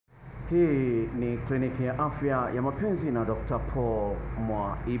Hii ni kliniki ya afya ya mapenzi na Dr. Paul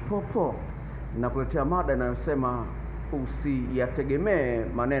Mwaipopo. Nakuletea mada inayosema usiyategemee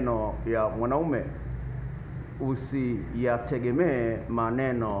maneno ya mwanaume. Usiyategemee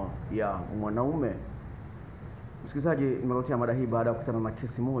maneno ya mwanaume. Msikilizaji, nimeletea mada hii baada ya kukutana na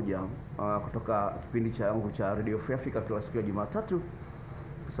kesi moja kutoka kipindi changu cha Radio Free Africa kila siku ya Jumatatu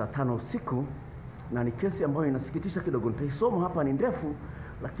saa 5 usiku, na ni kesi ambayo inasikitisha kidogo. Nitaisoma hapa, ni ndefu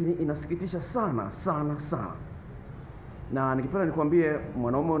lakini inasikitisha sana sana sana. Na nikipenda nikwambie,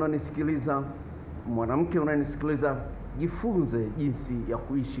 mwanaume unanisikiliza, mwanamke unanisikiliza, jifunze jinsi ya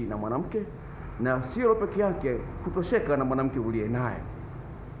kuishi na mwanamke, na sio peke yake kutosheka na mwanamke uliye naye.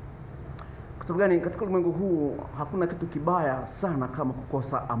 Kwa sababu gani? Katika ulimwengu huu hakuna kitu kibaya sana kama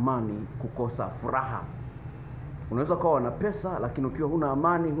kukosa amani, kukosa furaha. Unaweza kuwa na pesa, lakini ukiwa huna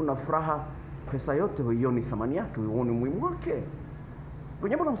amani, huna furaha, pesa yote huioni thamani yake, huioni umuhimu wake. Kwa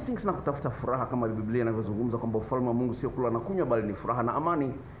jambo la msingi sana kutafuta furaha, kama Biblia inavyozungumza kwamba ufalme wa Mungu sio kula na kunywa, bali ni furaha na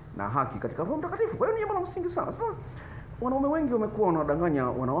amani na haki katika Roho Mtakatifu. Kwa hiyo ni jambo la msingi sana. Sasa wanaume wengi wamekuwa wanawadanganya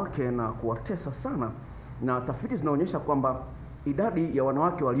wanawake na kuwatesa sana, na tafiti zinaonyesha kwamba idadi ya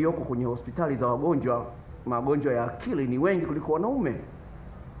wanawake walioko kwenye hospitali za magonjwa ya akili ni wengi kuliko wanaume.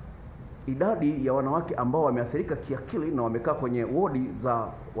 Idadi ya wanawake ambao wameathirika kiakili na wamekaa kwenye wodi za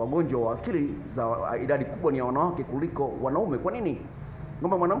wagonjwa wa akili idadi kubwa ni ya wanawake kuliko wanaume. Kwa nini?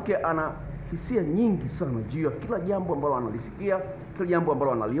 Kwamba mwanamke ana hisia nyingi sana juu ya kila jambo ambalo analisikia, kila jambo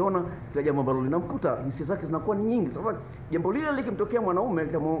ambalo analiona, kila jambo ambalo linamkuta. Hisia zake zinakuwa ni nyingi. Sasa jambo lile likimtokea mwanaume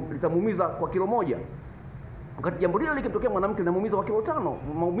litamuumiza kwa kilo moja, wakati jambo lile likimtokea mwanamke linamuumiza kwa kilo 5.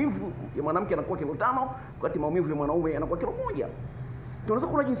 Maumivu ya mwanamke yanakuwa kilo 5, wakati maumivu ya mwanaume yanakuwa kilo 1. Tunaweza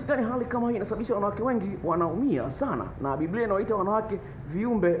kuona jinsi gani hali kama hii inasababisha wanawake wengi wanaumia sana, na Biblia inawaita wanawake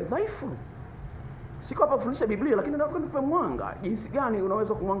viumbe dhaifu. Siko hapa kufundisha Biblia, lakini nataka nikupe mwanga jinsi gani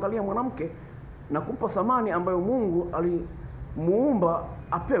unaweza kumwangalia mwanamke na kumpa thamani ambayo Mungu alimuumba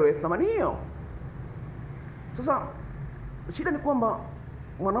apewe thamani hiyo. Sasa shida ni kwamba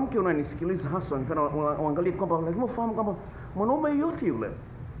mwanamke unanisikiliza hasa, nipenda uangalie kwamba lazima ufahamu kwamba mwanaume yote yule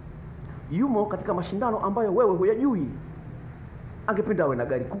yumo katika mashindano ambayo wewe huyajui. Angependa awe na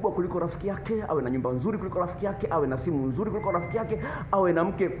gari kubwa kuliko rafiki yake, awe na nyumba nzuri kuliko rafiki yake, awe na simu nzuri kuliko rafiki yake, awe na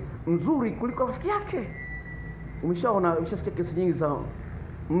mke mzuri kuliko rafiki yake. Umeshasikia kesi nyingi za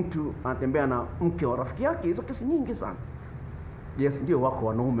mtu anatembea na mke wa rafiki yake? Hizo kesi nyingi sana. Yes, ndio wako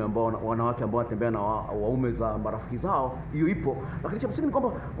wanawake ambao wanatembea na waume za marafiki zao, hiyo ipo. Lakini cha msingi ni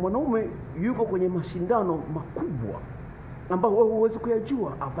kwamba mwanaume yuko kwenye mashindano makubwa ambao wewe huwezi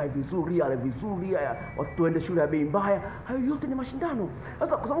kuyajua. Avae vizuri, ale vizuri, watu waende shule ya bei mbaya, hayo yote ni mashindano.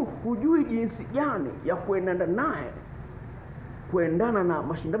 Sasa kwa sababu hujui jinsi gani ya kuendana na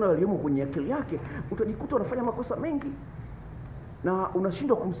mashindano yaliyomo kwenye akili yake, utajikuta unafanya makosa mengi na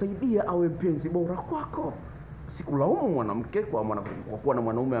unashindwa kumsaidia awe mpenzi bora kwako. Sikulaumu mwanamke kwa kuwa na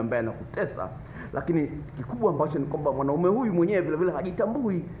mwanaume ambaye anakutesa, lakini kikubwa ambacho ni kwamba mwanaume huyu mwenyewe vile vile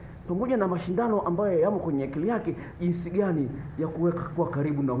hajitambui, pamoja na mashindano ambayo yamo kwenye akili yake, jinsi gani ya kuwa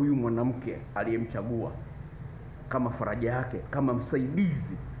karibu na huyu mwanamke aliyemchagua kama faraja yake, kama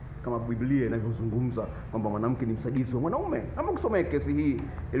msaidizi, kama Biblia inavyozungumza kwamba mwanamke ni msaidizi wa mwanaume. Kama kusomea kesi hii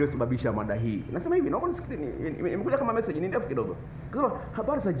iliyosababisha mada hii, nasema hivi, naomba nisikilize, imekuja kama message, ni ndefu kidogo. Kasema,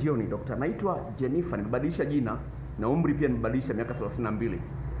 habari za jioni dokta, naitwa Jennifer, nimebadilisha jina na umri pia nimebadilisha, miaka 32,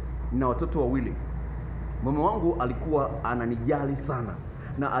 na watoto 2. Mume wangu alikuwa ananijali sana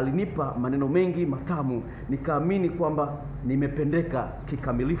na alinipa maneno mengi matamu, nikaamini kwamba nimependeka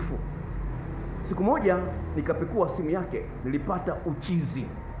kikamilifu. Siku moja nikapekua simu yake, nilipata uchizi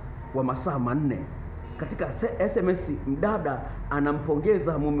wa masaa 4. Katika SMS mdada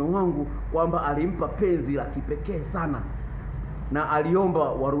anampongeza mume wangu kwamba alimpa penzi la kipekee sana na aliomba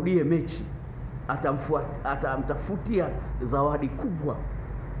warudie mechi, atamtafutia zawadi kubwa.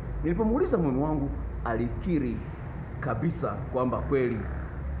 Nilipomuuliza, mume wangu alikiri kabisa kwamba kweli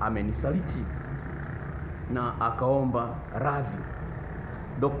amenisaliti na akaomba radhi.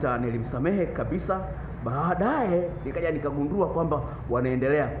 Dokta, nilimsamehe kabisa. Baadaye nikaja nikagundua kwamba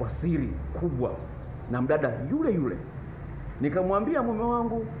wanaendelea kwa siri kubwa na mdada yule yule. Nikamwambia mume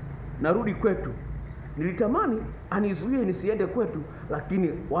wangu narudi kwetu. Nilitamani anizuie nisiende kwetu,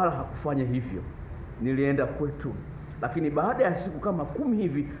 lakini wala hakufanya hivyo. Nilienda kwetu, lakini baada ya siku kama 10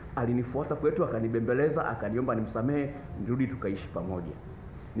 hivi alinifuata kwetu, akanibembeleza, akaniomba nimsamehe, nirudi tukaishi pamoja.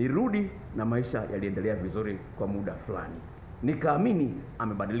 Nirudi na maisha yaliendelea vizuri kwa muda fulani. Nikaamini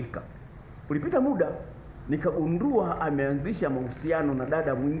amebadilika. Ulipita muda, nikagundua ameanzisha mahusiano na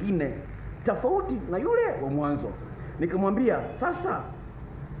dada mwingine tofauti na yule wa mwanzo. Nikamwambia, sasa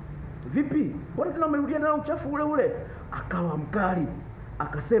vipi? Mbona tena umerudia na uchafu ule ule? Akawa mkali.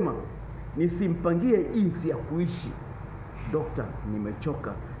 Akasema, nisimpangie jinsi ya kuishi. Dokta,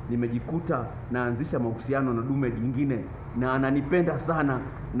 nimechoka, nimejikuta naanzisha mahusiano na dume jingine na ananipenda sana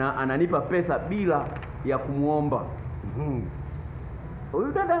na ananipa pesa bila ya kumuomba.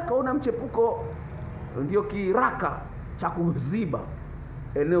 Huyu dada kaona mchepuko ndio kiraka cha kuziba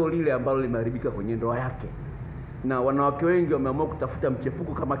eneo lile ambalo limeharibika kwenye ndoa yake. Na wanawake wengi wameamua kutafuta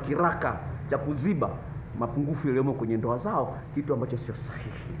mchepuko kama kiraka cha kuziba mapungufu yaliyomo kwenye ndoa zao, kitu ambacho sio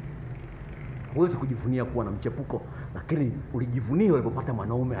sahihi. Huwezi kujivunia kuwa na mchepuko, lakini ulijivunia ulipopata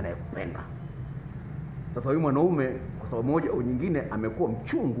mwanaume anayekupenda. Sasa huyu mwanaume kwa sababu moja au nyingine amekuwa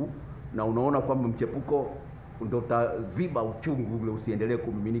mchungu, na unaona kwamba mchepuko ndio utaziba uchungu ule usiendelee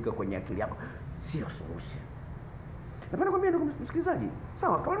kumiminika kwenye akili yako. Sio solution. Napenda kwambia ndugu msikilizaji,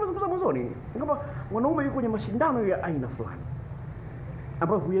 sawa, kama nilivyozungumza mwanzoni, kwamba mwanaume yuko kwenye mashindano ya aina fulani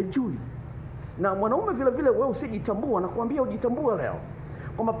ambayo huyajui. Na mwanaume vile vile wewe usijitambua, na kuambia ujitambue leo.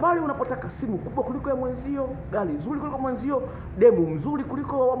 Kwamba pale unapotaka simu kubwa kuliko ya mwenzio, gari nzuri kuliko mwenzio, demu mzuri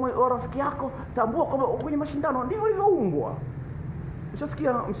kuliko wa rafiki yako, tambua kwamba kwenye mashindano ndivyo ulivyoumbwa.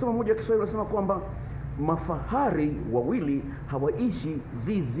 Ushasikia msemo mmoja wa Kiswahili unasema kwamba mafahari wawili hawaishi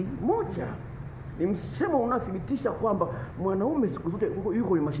zizi moja. Ni msemo unathibitisha kwamba mwanaume siku zote yuko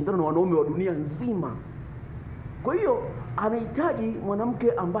kwenye mashindano na wanaume wa dunia nzima. Kwa hiyo anahitaji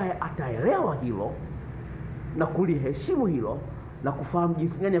mwanamke ambaye ataelewa hilo na kuliheshimu hilo na kufahamu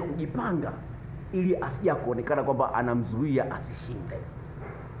jinsi gani ya kujipanga ili asije kuonekana kwamba anamzuia asishinde.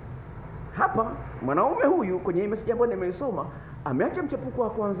 Hapa mwanaume huyu kwenye message ambayo nimesoma ameacha mchepuko wa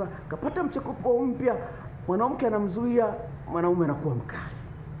kwanza, kapata mchepuko mpya, mwanamke anamzuia, mwanaume anakuwa mkali.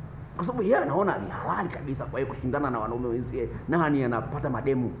 Kwa sababu yeye anaona ni halali kabisa kwa yeye kushindana na wanaume wenzie. Nani anapata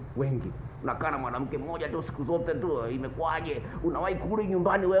mademu wengi? Unakaa na mwanamke mmoja tu siku zote tu, imekwaje? Unawahi kurudi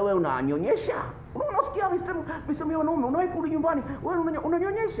nyumbani wewe unanyonyesha? Unasikia misemo ya wanaume, unawahi kurudi nyumbani wewe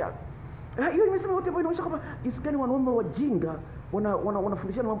unanyonyesha? Hiyo imesema yote ambayo inaonyesha kwamba jinsi gani wanaume wajinga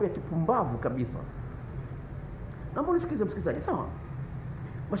wanafundishana mambo ya kipumbavu kabisa. Naomba unisikize msikilizaji, sawa?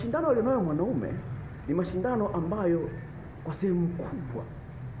 Mashindano yalionayo mwanaume ni mashindano ambayo kwa sehemu kubwa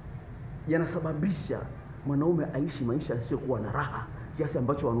yanasababisha mwanaume aishi maisha yasiyokuwa na raha, kiasi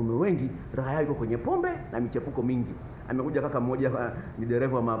ambacho wanaume wengi raha yao iko kwenye pombe na michepuko mingi. Amekuja kaka mmoja, ni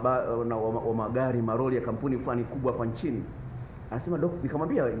dereva wa magari maroli ya kampuni fulani kubwa hapa nchini. Anasema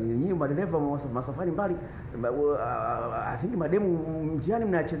nikamwambia, nyinyi madereva masafari mbali, asingi mademu mjiani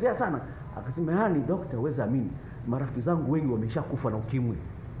mnachezea sana. Akasema, yani dokta, uweza amini, marafiki zangu wengi wameshakufa na ukimwi.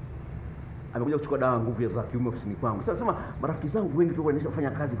 Amekuja kuchukua dawa nguvu za kiume ofisini kwangu. Sasa sema marafiki zangu wengi tu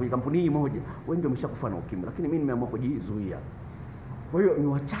wanafanya kazi kwenye kampuni hii moja, wengi wameshakufa na ukimwi, lakini mimi nimeamua kujizuia. Kwa hiyo ni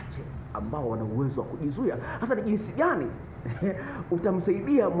wachache ambao wana uwezo wa kujizuia. Sasa ni jinsi gani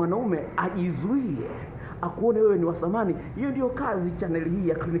utamsaidia mwanaume ajizuie, akuone wewe ni wa thamani? Hiyo ndio kazi channel hii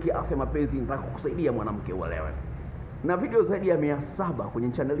ya Kliniki ya Afya Mapenzi inataka kukusaidia mwanamke uelewe. Na video zaidi ya 700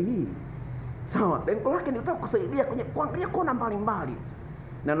 kwenye channel hii. Sawa, lengo lake ni kutaka kusaidia kwenye kuangalia kona mbalimbali.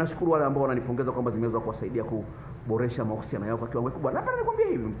 Na nashukuru wale ambao wananipongeza kwamba zimeweza kuwasaidia kuboresha mahusiano yao kwa kiwango kikubwa. Napenda nikwambie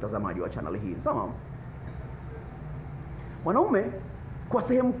hivi mtazamaji wa channel hii. Sawa? Mwanaume kwa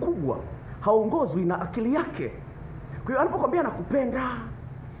sehemu kubwa haongozwi na akili yake. Kwa hiyo anapokuambia nakupenda,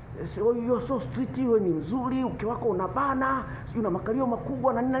 you're so street, wewe ni mzuri, uke wako unabana, sio una makalio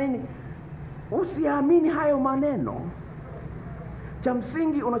makubwa na nini, usiamini hayo maneno. Cha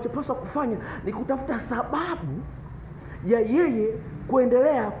msingi unachopaswa kufanya ni kutafuta sababu ya yeye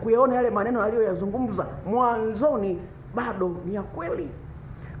kuendelea kuyaona yale maneno aliyoyazungumza mwanzoni bado ni ya kweli.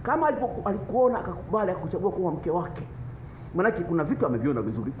 Kama alikuona akakubali akuchagua kuwa mke wake, maana kuna vitu ameviona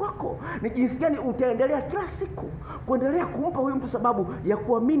vizuri kwako. Ni jinsi gani utaendelea kila siku kuendelea kumpa huyu mtu sababu ya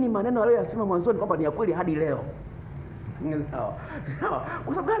kuamini maneno aliyoyasema mwanzoni kwamba ni ya kweli hadi leo. Sawa. Sawa.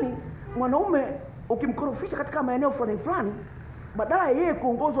 Kwa sababu gani? Mwanaume ukimkorofisha katika maeneo fulani fulani, badala ya yeye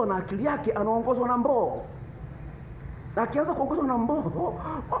kuongozwa na akili yake, anaongozwa na mboo. Na akianza kuongozwa na mboo,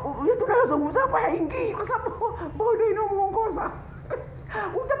 yetu tunayozungumza hapa haingii, kwa sababu mboo ndio inamuongoza.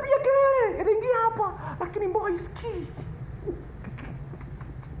 Utapiga kelele, ingia hapa, lakini mboo haisikii.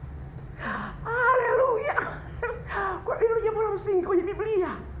 Haleluya! Kwa hiyo ni jambo la msingi kwenye Biblia.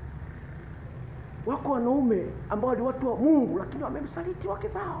 Wako wanaume ambao ni watu wa Mungu lakini wamemsaliti wake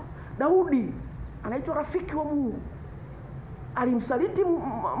zao. Daudi anaitwa rafiki wa Mungu, alimsaliti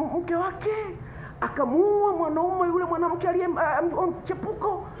mke wake, akamuua mwanaume yule mwanamke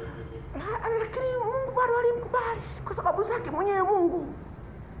aliyemchepuko, lakini Mungu bado alimkubali kwa sababu zake mwenyewe Mungu.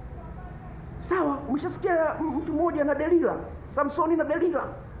 Sawa, umeshasikia mtu mmoja na Delila, Samsoni na Delila.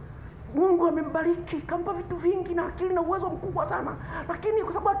 Mungu amembariki, kampa vitu vingi na akili na uwezo mkubwa sana, lakini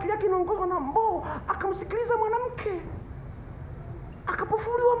kwa sababu akili yake inaongozwa na mboo, akamsikiliza mwanamke,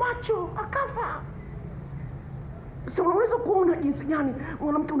 akapofuliwa macho akafa. Sasa unaweza kuona jinsi gani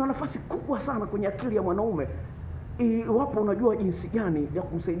mwanamke una nafasi kubwa sana kwenye akili ya mwanaume, iwapo unajua jinsi gani ya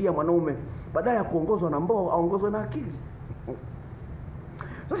kumsaidia mwanaume, badala ya kuongozwa na mboo aongozwe na akili.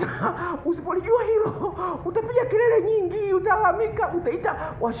 Sasa usipolijua hilo, utapiga kelele nyingi, utalalamika, utaita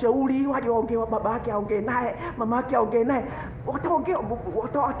washauri waje waongee, baba yake aongee naye, mama yake aongee naye,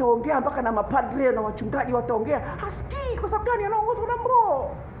 wataongea mpaka na mapadre na wachungaji wataongea. Hasikii kwa sababu gani? Anaongozwa na mboo.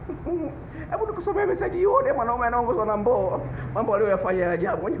 Hebu nikusomee message yule mwanaume anaongozwa na mboo, mambo aliyoyafanya ya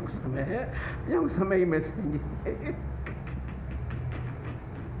ajabu. Nikusomee hii message.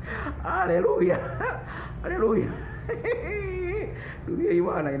 Haleluya. Haleluya. Dunia hii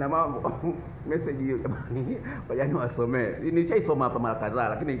bwana ina mambo. Message hiyo jamani, wajani wasomee. Nishaisoma hapa mara kadhaa,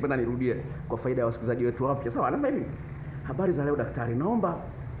 lakini ningependa nirudie kwa faida ya wasikilizaji wetu wapya. Sawa, nasema hivi. Habari za leo daktari, naomba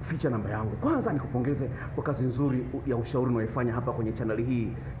ficha namba yangu. Kwanza nikupongeze kwa kazi nzuri ya ushauri unaoifanya hapa kwenye channel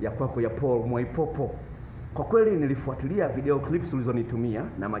hii ya KWA Paul Mwaipopo. Kwa kweli nilifuatilia video clips ulizonitumia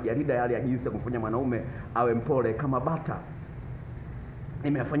na majarida yale ya jinsi ya kumfanya mwanaume awe mpole kama bata.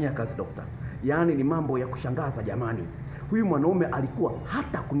 Nimeyafanyia kazi dokta. Yaani ni mambo ya kushangaza jamani. Huyu mwanaume alikuwa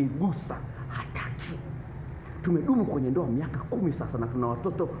hata kunigusa hataki. Tumedumu kwenye ndoa miaka 10 sasa na tuna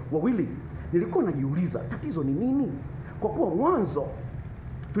watoto 2. Nilikuwa najiuliza tatizo ni nini? Kwa kuwa mwanzo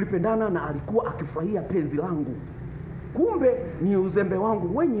tulipendana na alikuwa akifurahia penzi langu, kumbe ni uzembe wangu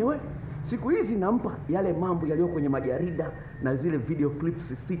mwenyewe. Siku hizi nampa yale mambo yaliyo kwenye majarida na zile video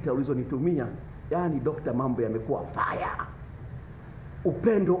clips 6 ulizonitumia. Yaani dokta, mambo yamekuwa fire.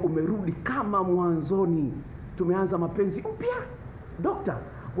 Upendo umerudi kama mwanzoni. Tumeanza mapenzi mpya. Dokta,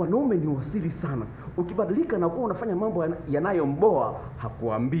 wanaume ni wasiri sana. Ukibadilika na kuwa unafanya mambo yanayomboa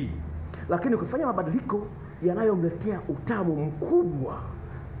hakuambii, lakini ukifanya mabadiliko yanayomletea utamu mkubwa,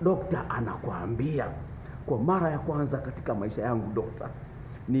 dokta anakuambia. Kwa mara ya kwanza katika maisha yangu dokta,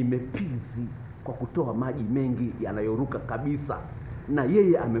 nimepizi kwa kutoa maji mengi yanayoruka kabisa, na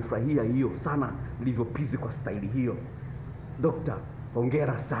yeye amefurahia hiyo sana nilivyopizi kwa staili hiyo. Dokta,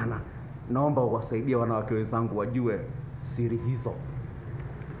 hongera sana. Naomba uwasaidie wanawake wenzangu wajue siri hizo.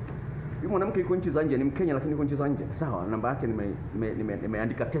 Huyu mwanamke yuko nchi za nje, ni Mkenya lakini yuko nchi za nje. Sawa, namba yake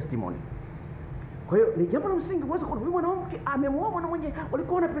nimeandika testimony. Kwa hiyo ni jambo la msingi uweze kuona huyu mwanamke amemwoa na mwenye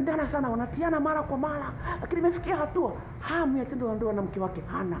walikuwa wanapendana sana, wanatiana mara kwa mara, lakini imefikia hatua hamu ya tendo la ndoa na mke wake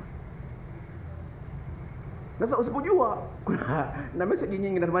hana. Sasa usipojua na message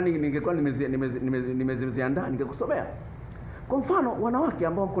nyingi natamani ningekuwa nimeziandaa ningekusomea. Kwa mfano, wanawake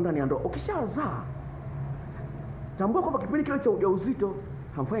ambao mko ndani ya ndoa, ukishazaa tambua kwamba kipindi kile cha ujauzito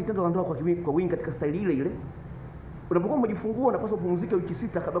hamfanyi tendo la ndoa kwa wingi katika staili ile ile. Unapokuwa umejifungua unapaswa kupumzika wiki 6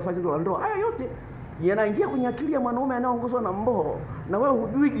 kabla kufanya tendo la ndoa. Haya yote yanaingia kwenye akili ya mwanaume anayeongozwa na mboo, na wewe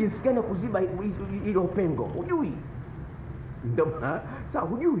hujui jinsi gani ya kuziba hilo pengo. Hujui. Ndio, sawa,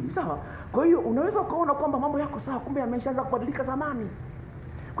 hujui, sawa. Kwa hiyo unaweza ukaona kwamba mambo yako sawa, kumbe yameshaanza kubadilika zamani.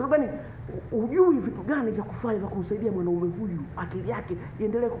 Kwa sababu hujui vitu gani vya kufanya vya kumsaidia mwanaume huyu akili yake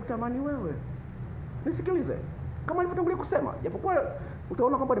iendelee kukutamani wewe. Nisikilize. Kama nilivyotangulia kusema, japokuwa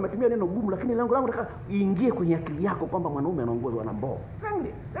utaona kwamba nimetumia neno gumu, lakini lengo langu nataka iingie kwenye akili yako kwamba mwanaume anaongozwa na mboo.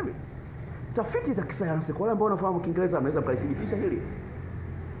 Hivi. Tafiti za kisayansi, kwa wale ambao wanafahamu Kiingereza wanaweza mkalithibitisha hili.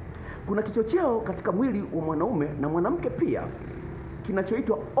 Kuna kichocheo katika mwili wa mwanaume na mwanamke pia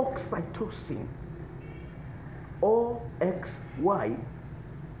kinachoitwa oxytocin.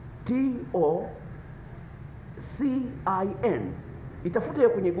 OXYTOCIN. Itafute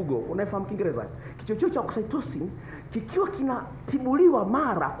kwenye Google, unafahamu Kiingereza. Kichocheo cha oxytocin kikiwa kinatibuliwa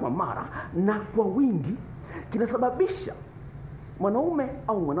mara kwa mara na kwa wingi, kinasababisha mwanaume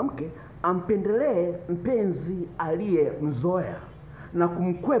au mwanamke ampendelee mpenzi aliyemzoea na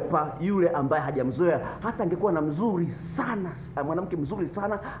kumkwepa yule ambaye hajamzoea. Hata angekuwa na mzuri sana, mwanamke mzuri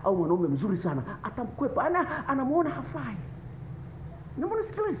sana au mwanaume mzuri sana, atamkwepa. Anamuona hafai. Naomba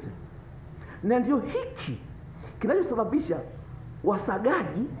sikilize. Na ndio hiki kinachosababisha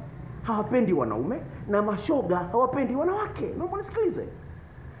wasagaji hawapendi wanaume na mashoga hawapendi wanawake. Naomba nisikilize.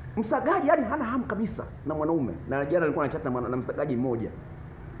 Msagaji yani hana hamu kabisa na mwanaume. Na jana nilikuwa nachata na msagaji mmoja.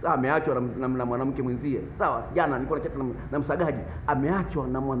 Ameachwa na mwanamke mwenzie. Sawa, jana nilikuwa nachata na msagaji, ameachwa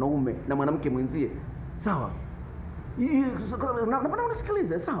na mwanaume na mwanamke mwenzie. Sawa. Naomba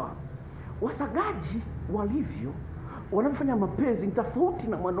nisikilize, sawa. Wasagaji walivyo wanafanya mapenzi ni tofauti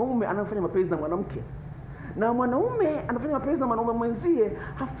na mwanaume anafanya mapenzi na mwanamke. Na mwanaume anafanya mapenzi na mwanaume mwenzie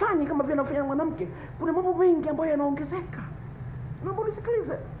hafanyi kama vile anafanya mwanamke. Kuna mambo mengi ambayo yanaongezeka. Naomba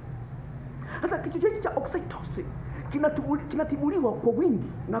nisikilize. Sasa kichocheo cha oxytocin kinatibuliwa kwa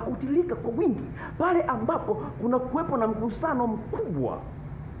wingi na kutilika kwa wingi pale ambapo kuna kuwepo na mgusano mkubwa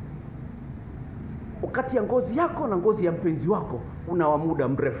kati ya ngozi yako na ngozi ya mpenzi wako. una wa muda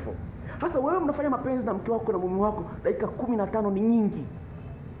mrefu. Sasa wewe mnafanya mapenzi na mke wako na mume wako, dakika 15 ni nyingi.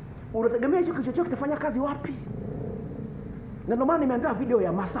 Unategemea hicho kichocheo kitafanya kazi wapi? Na ndio maana nimeandaa video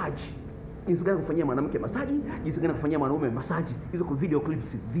ya massage. Jinsi gani kufanyia mwanamke massage, jinsi gani kufanyia mwanaume massage. Hizo video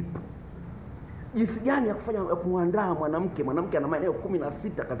clips zipo. Jinsi gani ya kufanya ya kumwandaa mwanamke ana maeneo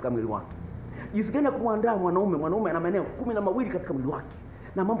 16 katika mwili wake. Jinsi gani ya kumwandaa mwanaume ana maeneo 12 katika mwili wake.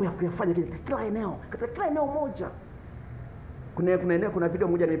 Na mambo ya kuyafanya kila eneo, katika kila eneo moja. Kuna video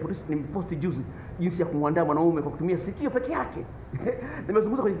moja nimeposti juzi, jinsi ya kumwandaa mwanaume kwa kutumia sikio peke yake.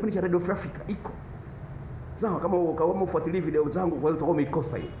 Nimezungumza kwenye kipindi cha Radio Africa, iko. Sawa, kama ufuatilie video zangu kwa hiyo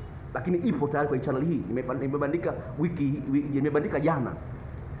umeikosa hiyo. Lakini ipo tayari kwa channel hii. Nimebandika nimebandika jana.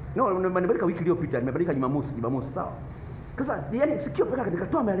 Nimebandika wiki iliyopita, nimebandika Jumamosi, sawa. Sasa yani sikio peke yake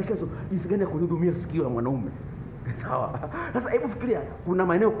nikatoa maelekezo jinsi gani ya kuhudumia sikio la mwanaume. Sawa. Sasa hebu fikiria, kuna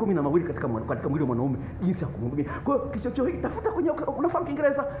maeneo 12 katika mwili wa mwanaume, jinsi ya kumhudumia. Kwa hiyo kichocheo hiki tafuta kwenye, unafahamu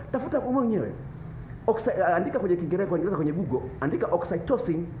Kiingereza, tafuta mwenyewe. Andika kwenye Kiingereza kwenye Google, andika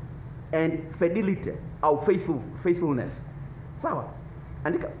oxytocin and fidelity au faithfulness. Sawa?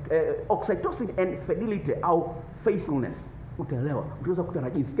 Andika oxytocin and fidelity au faithfulness. Utaelewa, utaweza kukuta na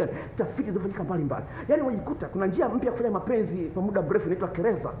jinsi gani tafiti zinafanyika mbalimbali. Yaani wajikuta kuna njia mpya ya kufanya mapenzi kwa muda mrefu inaitwa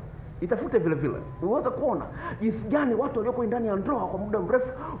kereza. Itafute vile vile. Unaweza kuona jinsi gani watu walioko ndani ya ndoa kwa muda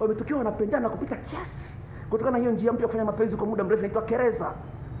mrefu wametokea wanapendana kupita kiasi. Kutokana na hiyo njia mpya ya kufanya mapenzi kwa muda mrefu inaitwa kereza.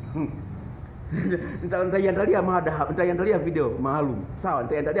 Nitaiandalia video maalum. Sawa,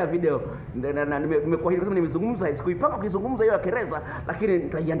 nitaiandalia video na nimekuahidi kama nimezungumza, sikuipanga kuzungumza hiyo ya kereza, lakini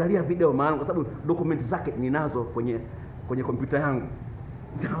nitaiandalia video maalum kwa sababu dokumenti zake ninazo kwenye kompyuta yangu.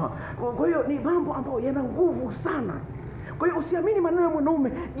 Sawa. Kwa hiyo ni mambo ambayo yana nguvu sana. Kwa hiyo usiamini maneno ya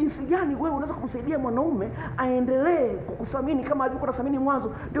mwanaume. Jinsi gani wewe unaweza kumsaidia mwanaume aendelee kukuthamini kama alivyokuwa anathamini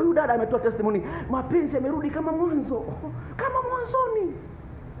mwanzo. Ndio huyu dada ametoa testimony, mapenzi yamerudi kama mwanzo, kama mwanzoni.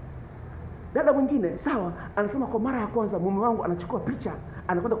 Dada mwingine, sawa, anasema kwa mara ya kwanza mume wangu anachukua picha,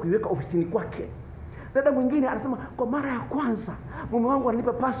 anakwenda kuiweka ofisini kwake. Dada mwingine anasema kwa mara ya kwanza mume wangu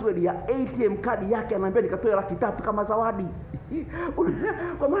ananipa password ya ATM card yake, ananiambia nikatoe 300,000 kama zawadi.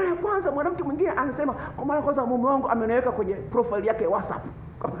 Kwa mara ya kwanza. Mwanamke mwingine anasema kwa mara ya kwanza mume wangu ameniweka kwenye profile yake WhatsApp.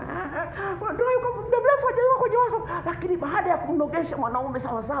 Ndio yuko mrefu hajaiwa kwenye WhatsApp, lakini baada ya kumnogesha mwanaume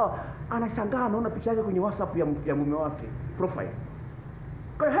sawa, anashangaa anaona picha yake kwenye WhatsApp ya mume wake profile.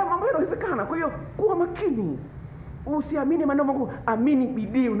 Kwa hiyo mambo yanawezekana. Kwa hiyo kuwa makini. Usiamini maneno Mungu, amini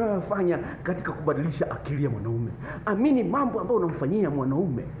bidii unayofanya katika kubadilisha akili ya mwanaume. Amini mambo ambayo unamfanyia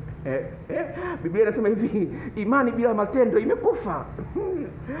mwanaume. Biblia inasema hivi, imani bila matendo imekufa.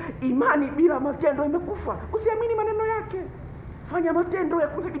 Imani bila matendo imekufa. Usiamini maneno yake. Fanya matendo ya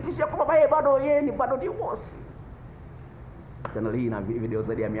kuthibitisha kwamba yeye bado ni bosi. Channel hii ina video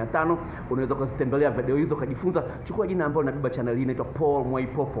zaidi ya 500. Unaweza kuzitembelea video hizo kujifunza. Chukua jina ambalo linabeba channel hii, inaitwa Paul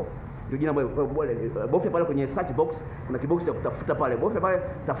Mwaipopo. Ndio jina ambalo bofya pale kwenye search box, kuna kibox cha kutafuta pale. Bofya pale,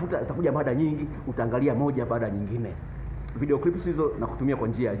 tafuta, itakuja mada nyingi, utaangalia moja baada ya nyingine. Video clips hizo na kutumia kwa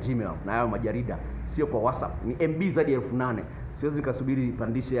njia ya Gmail na hayo majarida, sio kwa WhatsApp. Ni MB zaidi ya 8,000. Siwezi nikasubiri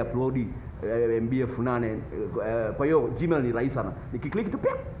pandishe upload MB 8,000. Kwa hiyo Gmail ni rahisi sana. Nikiklik tu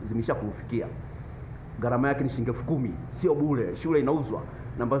pia zimeshakufikia. Gharama yake ni shilingi 10,000, sio bure. Shule inauzwa.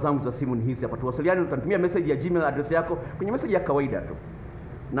 Namba zangu za simu ni hizi hapa. Tuwasiliane, utanitumia message ya Gmail address yako kwenye message ya kawaida tu.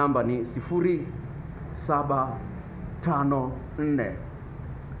 Namba ni 0754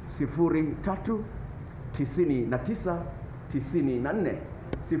 03 99 94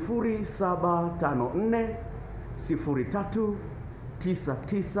 0754 03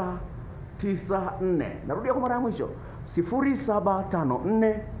 99 94. Narudia kwa mara ya mwisho,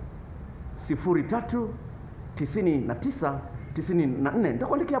 0754 03 99 94.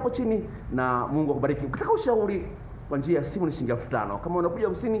 Nitakuandikia hapo chini na Mungu akubariki. Ukitaka ushauri kwa njia ya simu ni shilingi 5,000. Kama unakuja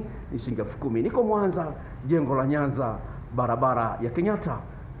ofisini ni shilingi 10,000. Niko Mwanza, jengo la Nyanza, barabara ya Kenyatta,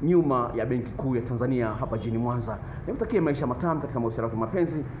 nyuma ya Benki Kuu ya Tanzania hapa jijini Mwanza. Nikutakie maisha matamu katika mahusiano ya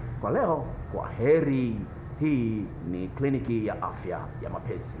mapenzi. Kwa leo, kwa heri. Hii ni kliniki ya afya ya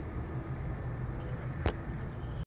mapenzi.